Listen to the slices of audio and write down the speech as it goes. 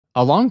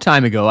A long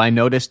time ago, I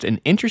noticed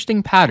an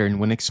interesting pattern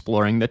when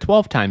exploring the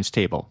 12 times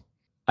table.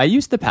 I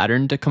used the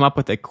pattern to come up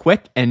with a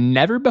quick and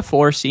never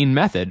before seen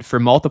method for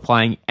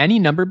multiplying any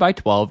number by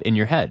 12 in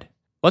your head.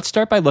 Let's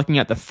start by looking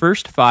at the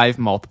first 5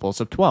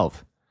 multiples of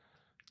 12.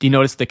 Do you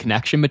notice the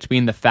connection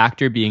between the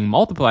factor being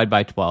multiplied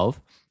by 12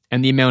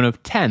 and the amount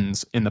of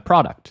tens in the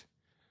product?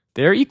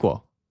 They are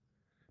equal.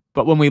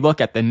 But when we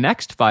look at the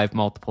next 5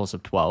 multiples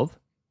of 12,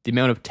 the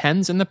amount of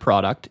tens in the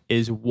product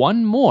is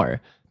 1 more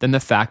than the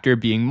factor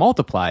being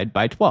multiplied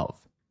by 12.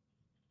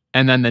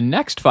 And then the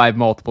next 5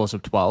 multiples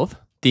of 12,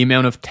 the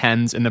amount of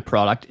tens in the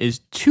product is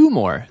 2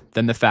 more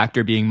than the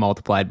factor being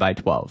multiplied by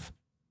 12.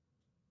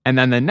 And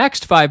then the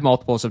next 5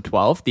 multiples of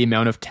 12, the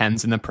amount of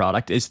tens in the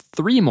product is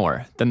 3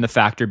 more than the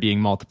factor being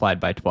multiplied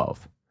by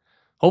 12.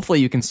 Hopefully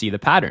you can see the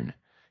pattern.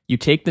 You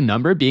take the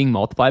number being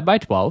multiplied by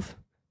 12,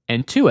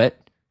 and to it,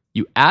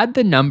 you add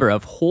the number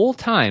of whole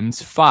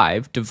times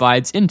 5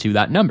 divides into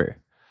that number.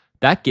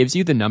 That gives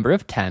you the number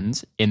of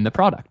tens in the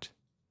product.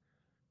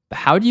 But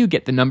how do you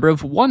get the number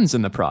of ones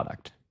in the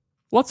product?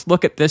 Let's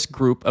look at this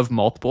group of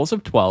multiples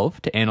of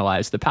 12 to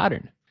analyze the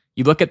pattern.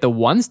 You look at the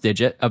ones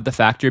digit of the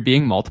factor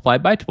being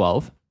multiplied by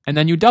 12, and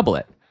then you double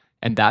it,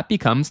 and that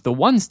becomes the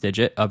ones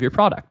digit of your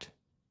product.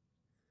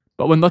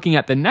 But when looking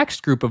at the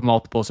next group of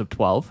multiples of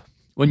 12,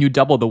 when you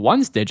double the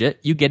ones digit,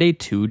 you get a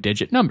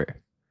 2-digit number.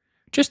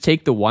 Just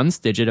take the ones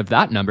digit of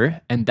that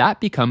number, and that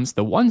becomes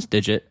the ones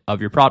digit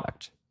of your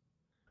product.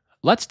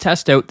 Let's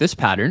test out this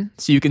pattern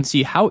so you can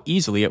see how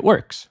easily it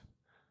works.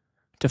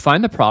 To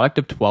find the product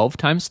of 12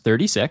 times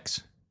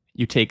 36,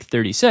 you take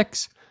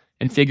 36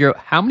 and figure out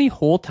how many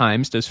whole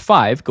times does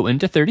 5 go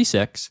into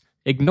 36,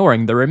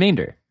 ignoring the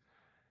remainder.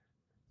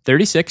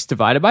 36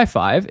 divided by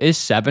 5 is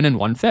 7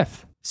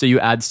 1/5. So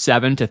you add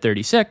 7 to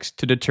 36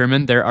 to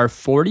determine there are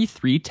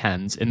 43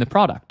 tens in the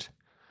product.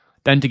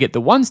 Then to get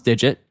the ones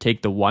digit,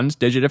 take the ones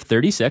digit of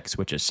 36,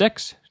 which is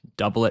 6,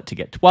 double it to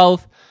get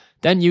 12,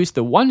 then use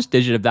the ones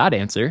digit of that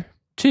answer,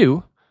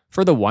 2,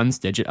 for the ones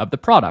digit of the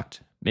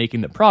product,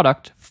 making the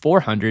product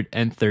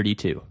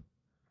 432.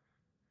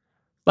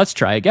 Let's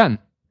try again.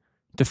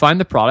 To find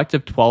the product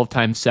of 12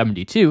 times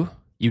 72,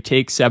 you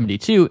take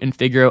 72 and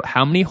figure out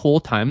how many whole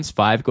times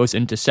 5 goes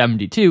into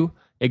 72,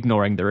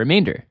 ignoring the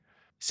remainder.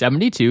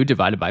 72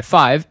 divided by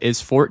 5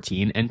 is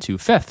 14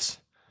 2/5.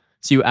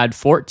 So you add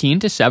 14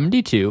 to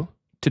 72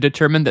 to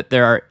determine that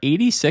there are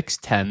 86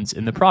 tens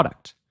in the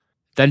product.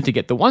 Then to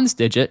get the ones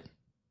digit,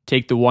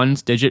 take the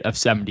ones digit of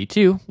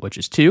 72, which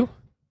is 2,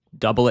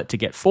 double it to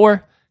get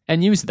 4,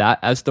 and use that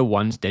as the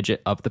ones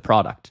digit of the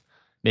product,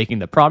 making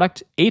the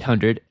product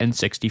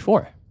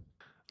 864.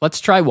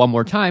 Let's try one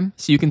more time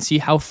so you can see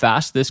how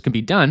fast this can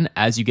be done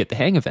as you get the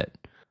hang of it.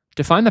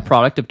 To find the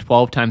product of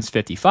 12 times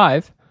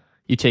 55,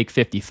 you take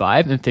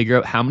 55 and figure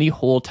out how many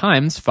whole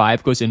times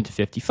 5 goes into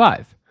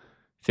 55.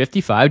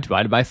 55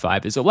 divided by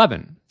 5 is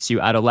 11, so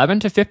you add 11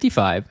 to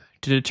 55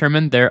 to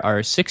determine there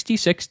are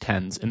 66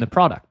 tens in the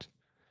product.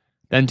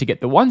 Then to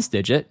get the ones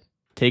digit,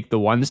 take the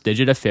ones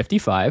digit of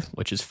 55,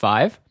 which is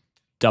 5,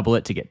 double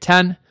it to get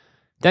 10,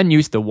 then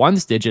use the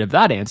ones digit of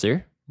that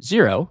answer,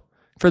 0,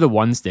 for the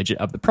ones digit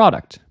of the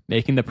product,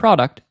 making the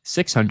product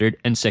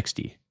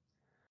 660.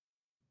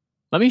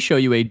 Let me show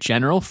you a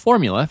general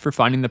formula for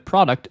finding the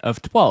product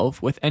of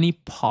 12 with any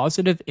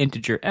positive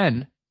integer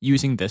n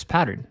using this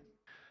pattern.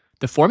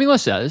 The formula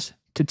says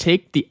to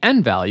take the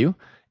n value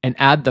and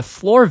add the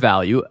floor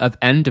value of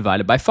n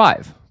divided by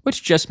 5,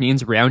 which just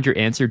means round your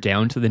answer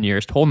down to the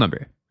nearest whole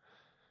number.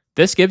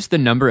 This gives the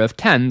number of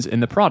tens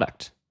in the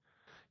product.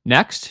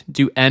 Next,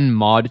 do n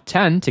mod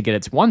 10 to get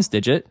its ones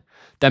digit,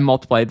 then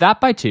multiply that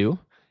by 2,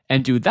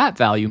 and do that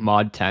value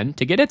mod 10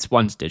 to get its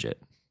ones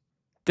digit.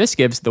 This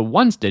gives the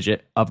ones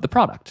digit of the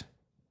product.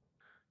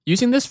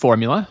 Using this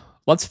formula,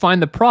 let's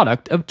find the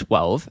product of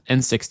 12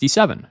 and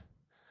 67.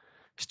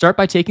 Start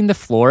by taking the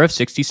floor of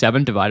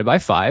 67 divided by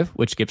 5,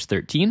 which gives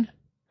 13.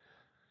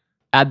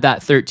 Add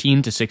that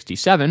 13 to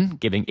 67,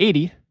 giving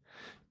 80.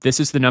 This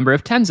is the number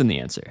of tens in the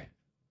answer.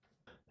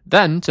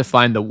 Then, to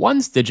find the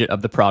ones digit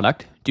of the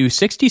product, do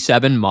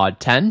 67 mod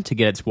 10 to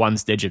get its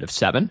ones digit of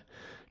 7,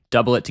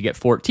 double it to get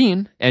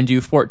 14, and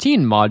do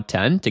 14 mod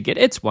 10 to get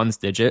its ones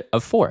digit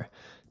of 4.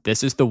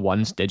 This is the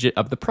ones digit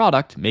of the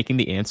product, making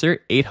the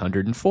answer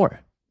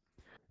 804.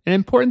 An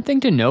important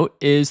thing to note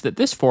is that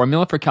this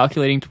formula for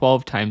calculating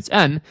 12 times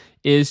n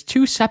is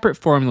 2 separate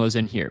formulas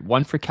in here,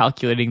 one for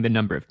calculating the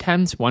number of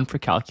tens, one for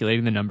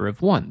calculating the number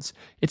of ones.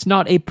 It's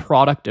not a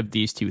product of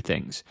these two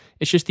things.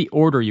 It's just the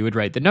order you would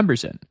write the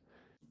numbers in.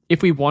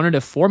 If we wanted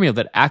a formula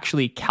that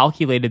actually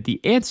calculated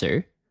the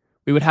answer,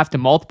 we would have to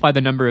multiply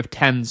the number of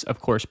tens, of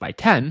course, by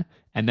 10,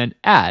 and then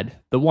add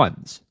the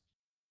ones.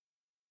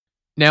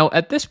 Now,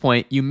 at this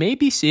point, you may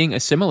be seeing a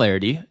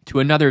similarity to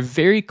another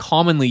very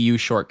commonly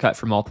used shortcut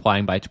for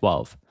multiplying by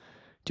 12.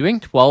 Doing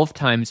 12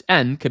 times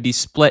n could be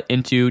split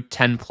into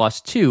 10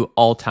 plus 2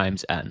 all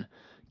times n,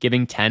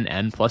 giving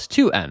 10n plus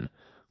 2n,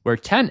 where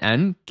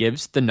 10n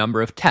gives the number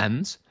of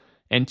tens,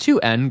 and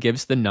 2n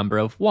gives the number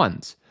of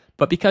ones.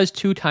 But because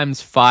 2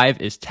 times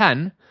 5 is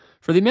 10,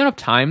 For the amount of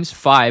times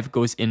 5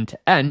 goes into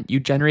n, you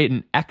generate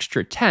an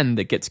extra 10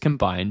 that gets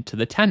combined to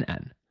the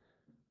 10n.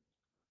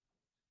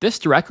 This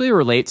directly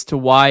relates to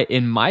why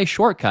in my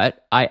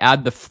shortcut, I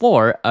add the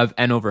floor of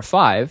n over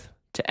 5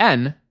 to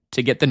n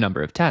to get the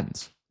number of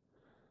tens.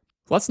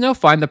 Let's now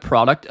find the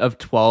product of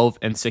 12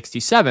 and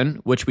 67,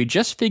 which we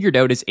just figured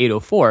out is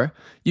 804,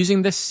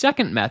 using this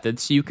second method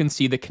so you can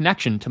see the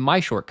connection to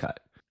my shortcut.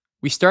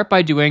 We start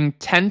by doing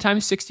 10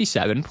 times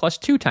 67 plus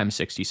 2 times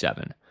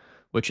 67,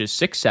 which is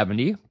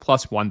 670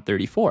 plus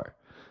 134.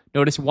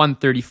 Notice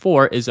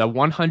 134 is a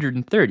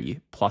 130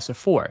 plus a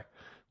 4,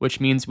 which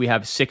means we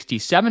have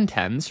 67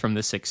 tens from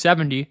the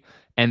 670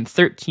 and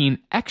 13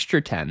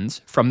 extra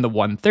tens from the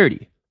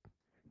 130,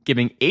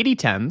 giving 80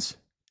 tens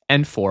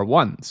and 4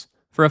 ones,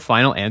 for a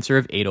final answer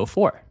of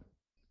 804.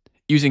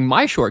 Using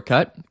my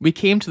shortcut, we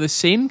came to the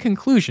same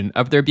conclusion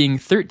of there being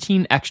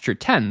 13 extra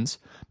tens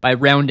by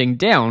rounding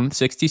down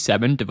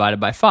 67 divided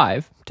by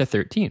 5 to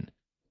 13.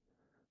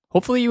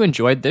 Hopefully you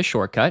enjoyed this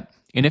shortcut,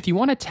 and if you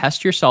want to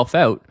test yourself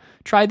out,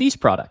 try these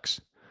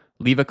products.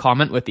 Leave a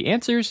comment with the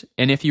answers,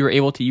 and if you were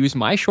able to use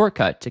my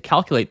shortcut to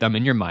calculate them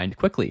in your mind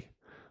quickly.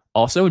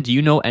 Also, do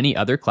you know any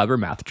other clever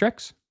math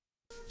tricks?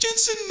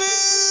 Jensen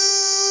Math!